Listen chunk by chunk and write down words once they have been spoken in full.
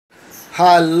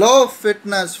Hello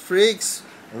fitness freaks,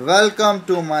 welcome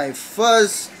to my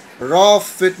first raw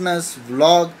fitness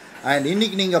vlog and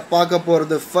இன்னைக்கு நீங்க பார்க்க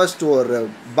போறது first ஒரு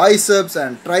biceps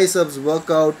and triceps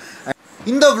workout.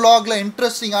 இந்த vlogல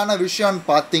இன்ட்ரஸ்டிங்கான விஷயம்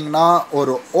பாத்தீங்கன்னா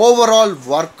ஒரு ஓவரால்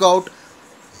workout.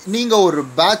 நீங்க ஒரு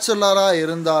பேச்சுலரா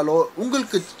இருந்தாலோ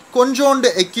உங்களுக்கு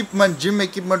கொஞ்சோண்டு எக்யூப்மெண்ட் ஜிம்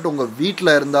எக்யூப்மெண்ட் உங்க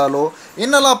வீட்ல இருந்தாலோ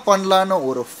என்னெல்லாம் பண்ணலாம்னு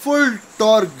ஒரு ஃபுல்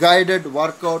டோர் கைடட்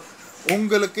workout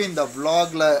உங்களுக்கு இந்த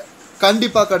vlogல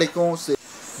கண்டிப்பா கிடைக்கும்.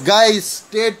 guys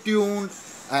stay tuned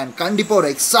and கண்டிப்பா ஒரு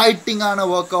எக்ஸைட்டிங்கான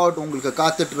workout உங்களுக்கு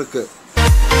காத்துட்டு இருக்கு.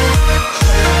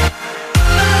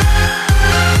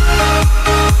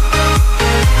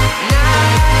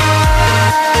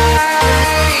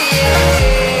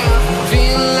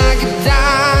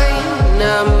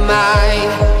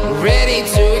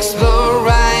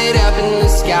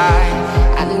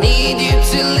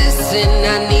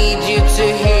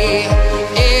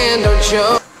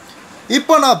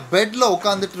 இப்போ நான் பெட்ல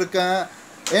உட்காந்துட்டு இருக்கேன்.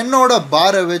 என்னோட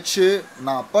பாரை வச்சு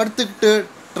நான் படுத்துக்கிட்டு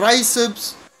ட்ரைசெப்ஸ்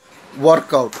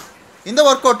ஒர்க் அவுட். இந்த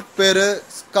ஒர்க் அவுட் பேர்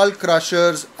ஸ்கல்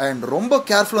கிரஷர்ஸ் அண்ட் ரொம்ப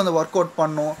கேர்ஃபுல்லாக அந்த ஒர்க் அவுட்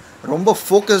பண்ணணும், ரொம்ப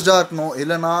ஃபோக்கஸ்டாக இருக்கணும்,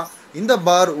 இல்லைனா இந்த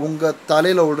பார் உங்கள்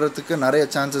தலையில் விடுறதுக்கு நிறைய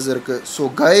சான்சஸ் இருக்குது. ஸோ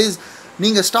கைஸ்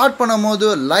நீங்கள் ஸ்டார்ட் பண்ணும் போது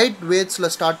லைட்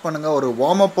வெயிட்ஸில் ஸ்டார்ட் பண்ணுங்கள், ஒரு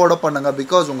வார்ம் அப்போட பண்ணுங்கள்.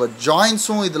 பிகாஸ் உங்கள்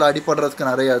ஜாயின்ஸும் இதில்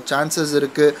அடிபடுறதுக்கு நிறைய சான்சஸ்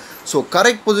இருக்குது. ஸோ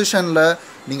கரெக்ட் பொசிஷனில்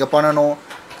நீங்கள் பண்ணணும்.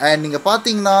 அண்ட் நீங்கள்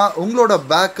பார்த்தீங்கன்னா உங்களோட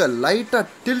பேக்கை லைட்டாக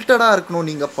டில்டடாக இருக்கணும்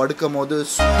நீங்கள் படுக்கும் போது.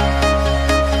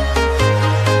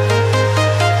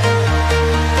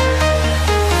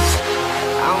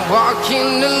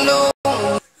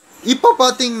 இப்போ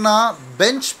பார்த்தீங்கன்னா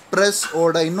பெஞ்ச் ப்ரெஸ்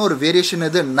ஓட இன்னொரு வேரியேஷன்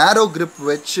இது நேரோ கிரிப்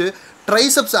வச்சு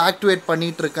ட்ரைசெப்ஸ் ஆக்டிவேட்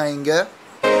பண்ணிட்டு இருக்கேன் இங்கே.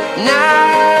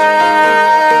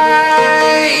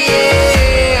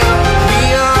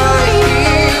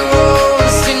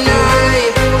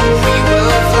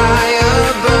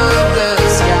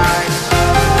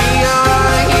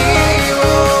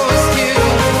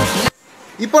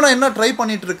 இப்போ நான் என்ன ட்ரை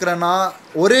பண்ணிட்டு இருக்கிறேன்னா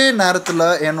ஒரே நேரத்தில்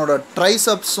என்னோட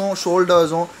ட்ரைசெப்ஸும்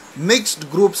ஷோல்டர்ஸும் மிக்ஸ்ட்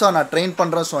குரூப்ஸாக நான் ட்ரெயின்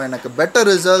பண்ணுறேன். ஸோ எனக்கு பெட்டர்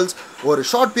ரிசல்ட்ஸ் ஒரு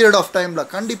ஷார்ட் பீரியட் ஆஃப் டைமில்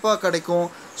கண்டிப்பாக கிடைக்கும்.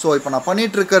 ஸோ இப்போ நான்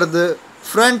பண்ணிகிட்ருக்கிறது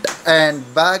front and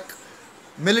back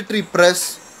military press.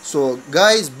 So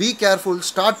guys be careful.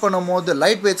 Start பண்ணும் போது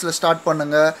லைட் வெயிட்ஸில் ஸ்டார்ட்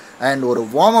பண்ணுங்கள் அண்ட் ஒரு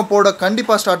வார்ம் அப்போட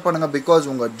கண்டிப்பாக ஸ்டார்ட் பண்ணுங்கள். பிகாஸ்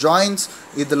உங்கள் ஜாயின்ஸ்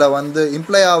இதில்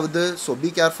இம்ப்ளை ஆகுது. So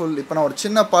be careful. இப்போ நான் ஒரு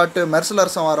சின்ன பாட்டு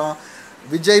மெர்சலர்ஸும் வரோம்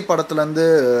விஜய் படத்துலேருந்து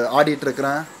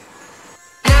ஆடிட்டுருக்கிறேன்.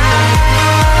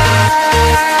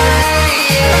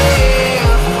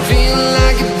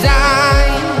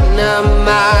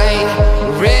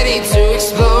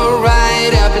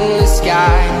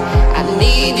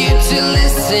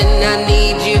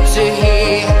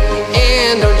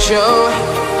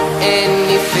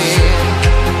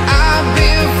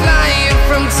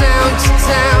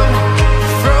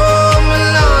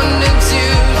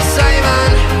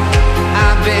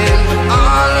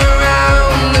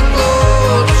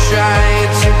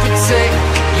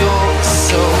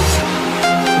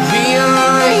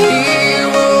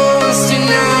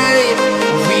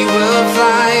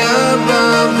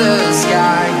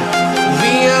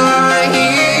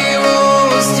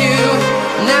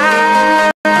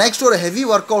 நெக்ஸ்ட் ஒரு ஹெவி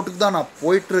ஒர்க் அவுட்டுக்கு தான் நான்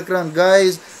போயிட்டுருக்கிறேன்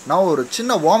கைஸ். நான் ஒரு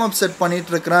சின்ன warm up set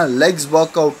பண்ணிகிட்ருக்கிறேன் Lex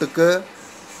work அவுட்டுக்கு.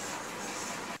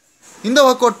 இந்த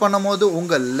ஒர்க் அவுட் பண்ணும் போது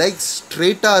உங்கள் லெக்ஸ்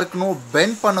ஸ்ட்ரெயிட்டாக இருக்கணும்,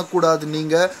 பெண்ட் பண்ணக்கூடாது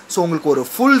நீங்கள். ஸோ உங்களுக்கு ஒரு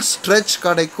ஃபுல் ஸ்ட்ரெச்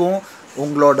கிடைக்கும்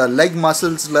உங்களோட லெக்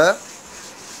மசில்ஸில்.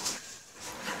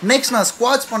 நெக்ஸ்ட் நான்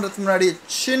ஸ்குவாட்ஸ் பண்ணுறதுக்கு முன்னாடி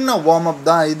சின்ன வார்ம் அப்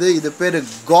தான் இது பேர்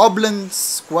காப்லின்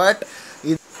ஸ்குவாட்.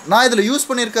 நான் இதில் யூஸ்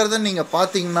பண்ணியிருக்கிறது நீங்கள்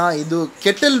பார்த்தீங்கன்னா இது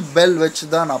கெட்டில் பெல் வச்சு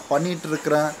தான் நான்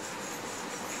பண்ணிகிட்ருக்கிறேன்.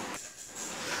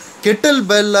 கெட்டில்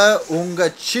பெல்ல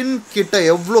உங்கள் சின் கிட்ட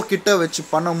எவ்வளோ கிட்ட வச்சு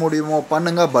பண்ண முடியுமோ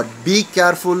பண்ணுங்கள். But be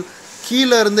careful.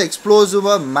 கீழே இருந்து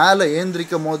எக்ஸ்ப்ளோசிவாக மேலே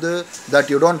ஏந்திரிக்கும் போது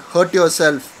that you don't hurt your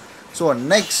self. So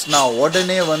next நான்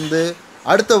உடனே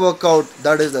அடுத்த work out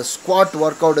that is the squad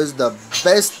work out is the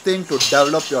best thing to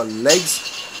develop your Lex.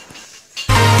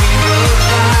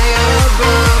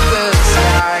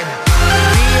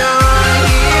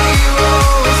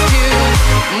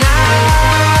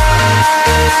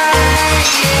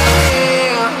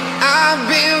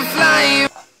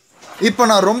 இப்போ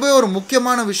நான் ரொம்ப ஒரு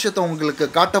முக்கியமான விஷயத்த உங்களுக்கு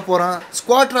காட்ட போகிறேன்.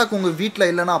 ஸ்குவாட் ரேக் உங்கள் வீட்டில்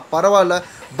இல்லைன்னா பரவாயில்ல,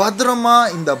 பத்திரமா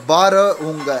இந்த பாரை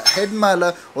உங்கள் ஹெட் மேலே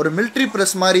ஒரு மிலிட்ரி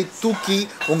ப்ரெஸ் மாதிரி தூக்கி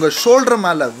உங்கள் ஷோல்டர்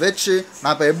மேலே வச்சு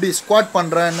நான் இப்போ எப்படி ஸ்குவாட்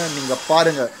பண்ணுறேன்னு நீங்கள்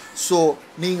பாருங்கள். ஸோ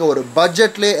நீங்கள் ஒரு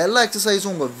பட்ஜெட்லேயே எல்லா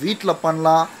எக்ஸசைஸும் உங்கள் வீட்டில்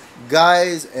பண்ணலாம்.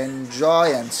 Guys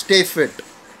enjoy and stay fit.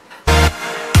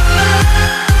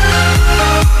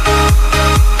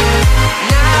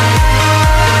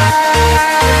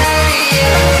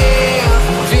 Yeah.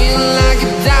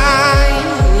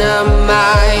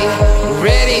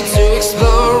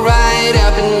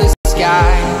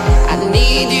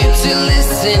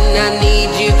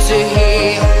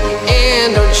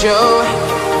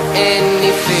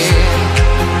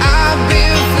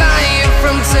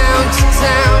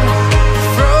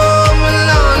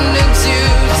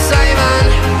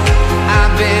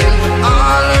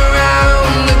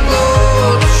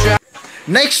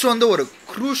 Next வந்து ஒரு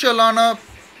க்ரூஷியலான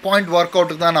பாயிண்ட் ஒர்க்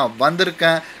அவுட்டுக்கு தான் நான்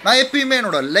வந்திருக்கேன். நான் எப்பயுமே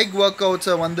என்னோடய லெக் ஒர்க்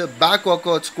அவுட்ஸை வந்து பேக் ஒர்க்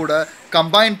அவுட்ஸ் கூட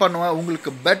கம்பைன் பண்ணுவேன்.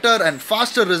 உங்களுக்கு பெட்டர் அண்ட்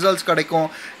ஃபாஸ்டர் ரிசல்ட்ஸ் கிடைக்கும்.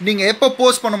 நீங்கள் எப்போ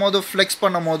போஸ்ட் பண்ணும் போதோ ஃப்ளெக்ஸ்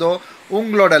பண்ணும் போதோ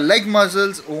உங்களோட லெக்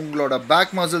மசில்ஸ் உங்களோட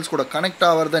பேக் மசில்ஸ் கூட கனெக்ட்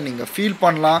ஆகிறத நீங்கள் ஃபீல்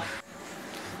பண்ணலாம்.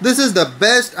 This is the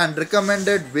best and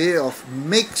recommended way of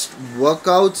mixed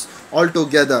workouts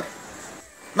altogether.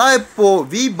 நான் இப்போது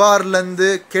வி பார்லேருந்து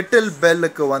கெட்டில்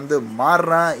பெல்லுக்கு வந்து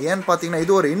மாறுறேன். ஏன்னு பார்த்தீங்கன்னா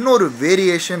இது இன்னொரு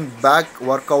வேரியேஷன் பேக்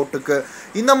ஒர்க் அவுட்டுக்கு.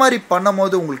 இந்த மாதிரி பண்ணும்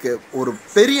போது உங்களுக்கு ஒரு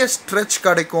பெரிய ஸ்ட்ரெச்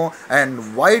கிடைக்கும் அண்ட்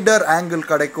வைடர் ஆங்கிள்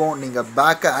கிடைக்கும். நீங்கள்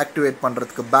பேக்கை ஆக்டிவேட்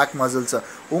பண்ணுறதுக்கு பேக் மசில்ஸை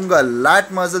உங்கள்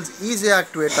லேட் மசில்ஸ் ஈஸியாக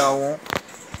ஆக்டிவேட் ஆகும்.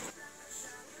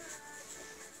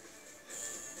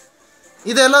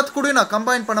 இது எல்லாத்துக்கூடயும் நான்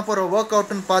கம்பைன் பண்ண போகிற ஒர்க்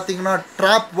அவுட்னு பார்த்தீங்கன்னா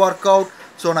ட்ராப் ஒர்க் அவுட்.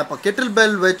 ஸோ நான் இப்போ கெட்டில்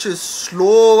பெல் வச்சு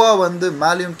ஸ்லோவாக வந்து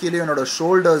மேலேயும் கீழேயும் என்னோடய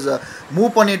ஷோல்டர்ஸை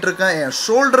மூவ் பண்ணிகிட்ருக்கேன். என்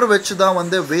ஷோல்டர் வச்சு தான்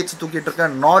வந்து weights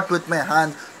தூக்கிட்டுருக்கேன், not with my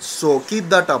hand. So keep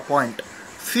that a point.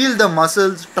 Feel the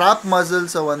muscles. Drop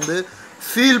மசில்ஸை வந்து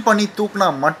ஃபீல் பண்ணி தூக்கினா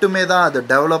மட்டுமே தான் அது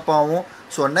டெவலப் ஆகும்.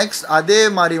 ஸோ நெக்ஸ்ட் அதே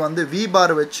மாதிரி வந்து வி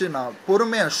பார் வச்சு நான்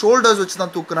பொறுமையாக ஷோல்டர்ஸ் வச்சு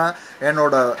தான் தூக்குறேன்.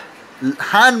 என்னோடய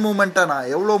ஹேண்ட் மூமெண்ட்டை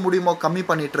நான் எவ்வளோ முடியுமோ கம்மி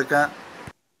பண்ணிகிட்ருக்கேன்.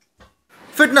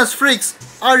 Fitness freaks,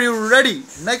 are you ready?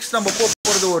 Next நம்ம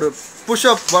போகிறது ஒரு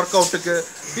புஷ்அப் ஒர்க் அவுட்டுக்கு.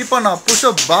 இப்போ நான்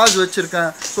புஷ்அப் பாஸ்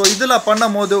வச்சுருக்கேன். ஸோ இதில்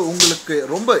பண்ணும் போது உங்களுக்கு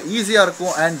ரொம்ப ஈஸியாக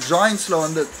இருக்கும் அண்ட் ஜாயின்ஸில்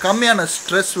வந்து கம்மியான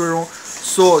ஸ்ட்ரெஸ் விழும்.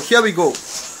 So here we go.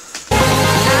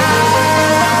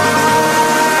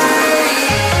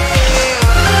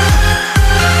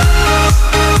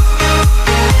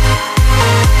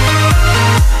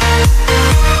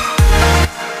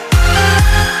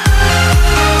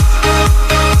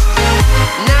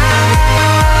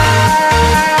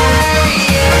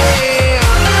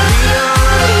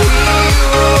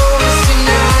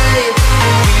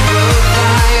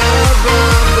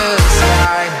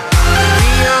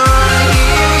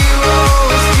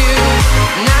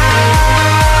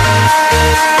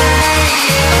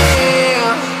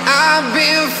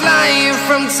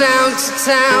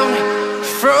 Town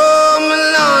from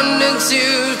London to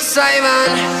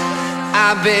Taiwan,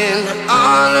 I've been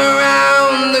all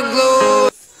around the globe.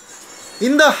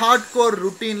 இந்த ஹார்ட்கோர்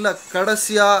ருட்டீனில்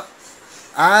கடைசியாக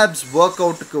ஆப்ஸ் ஒர்க்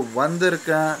அவுட்டுக்கு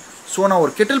வந்திருக்கேன். ஸோ நான்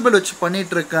ஒரு கெட்டில் பெல் வச்சு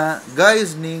பண்ணிகிட்ருக்கேன்.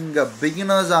 கைஸ், நீங்கள்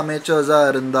பிகினர்ஸ்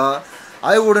அமேச்சர்ஸாக இருந்தால்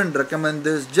ஐ wouldn't recommend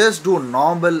this. Just two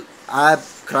normal app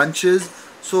crunches.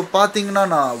 So பார்த்தீங்கன்னா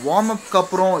நான் வார்ம் அப்க்கு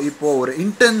அப்புறம் இப்போது ஒரு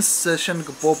இன்டென்ஸ்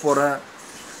செஷனுக்கு போகிறேன்.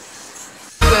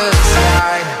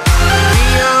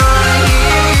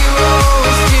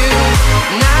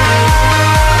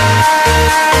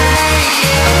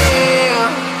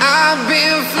 I've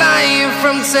been flying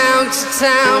from town to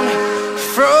town,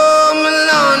 from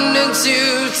London to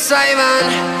Taiwan.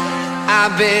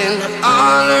 I've been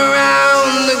all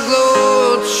around the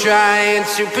globe trying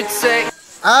to protect.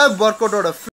 App work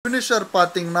அவுட்டோட finisher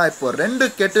பார்த்தீங்கன்னா இப்போ 2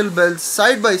 Kettle bells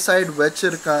side by side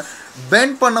வச்சுருக்கேன்.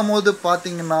 Bend பண்ணும் போது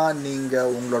பார்த்தீங்கன்னா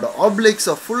நீங்கள் உங்களோட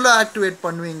ஆப்ளிக்ஸை ஃபுல்லாக ஆக்டிவேட்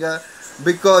பண்ணுவீங்க.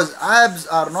 Because apps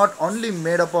R not only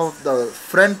made up of the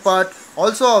front part,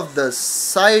 also of the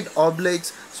side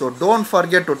ஆப்ளிக்ஸ். So don't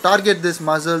forget to target these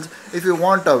muscles if you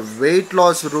want a weight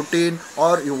loss routine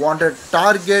or you want to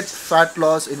target fat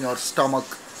loss in your stomach.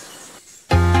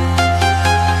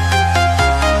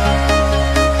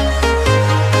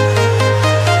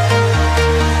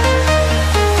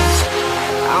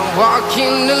 I'm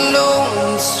walking alone,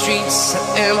 the streets are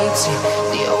empty.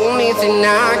 The only thing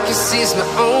I can see is my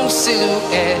own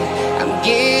silhouette. I'm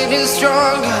getting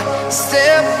stronger,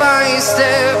 step by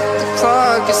step. The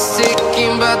clock is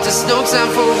ticking, but there's no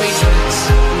time for regrets.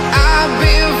 I've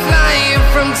been flying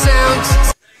from town to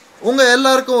town. உங்க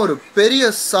எல்லாருக்கும் ஒரு பெரிய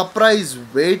surprise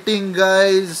waiting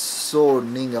guys. So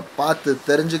நீங்கள் பார்த்து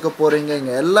தெரிஞ்சுக்க போகிறீங்க.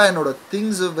 இங்கே எல்லாம் என்னோட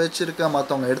திங்ஸ் வச்சுருக்கேன்,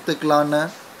 மற்றவங்க எடுத்துக்கலான்னு.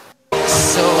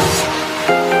 So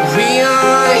we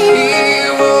are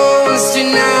heroes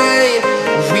tonight.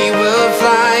 We will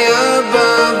fly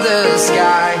above the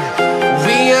sky.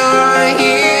 We are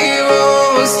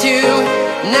heroes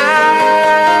tonight.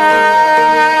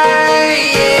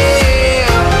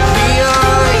 Yeah, we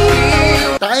are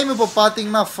heroes. Time இப்போ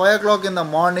பார்த்தீங்கன்னா 5 o'clock in the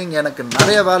morning. எனக்கு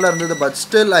நிறைய வேலை இருந்தது, but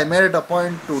still I made it a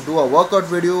point to two a work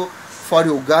out video for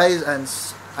you guys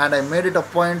and I made it a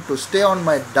point to stay on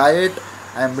my diet.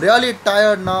 I am really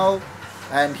tired now.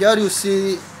 And here you see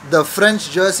the French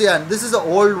jersey, and this is the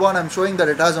old one. I'm showing that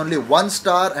it has only 1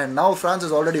 star, and now France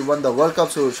has already won the World Cup,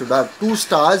 so it should have 2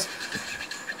 stars.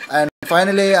 And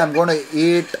finally I'm going to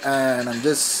eat, and I'm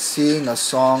just singing a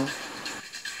song.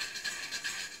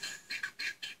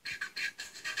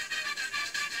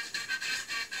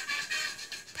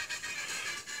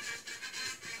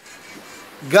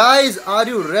 Guys, are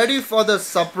you ready for the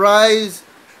surprise?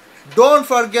 Don't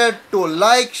forget to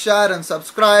like, share and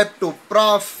subscribe to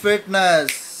Prof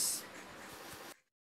Fitness.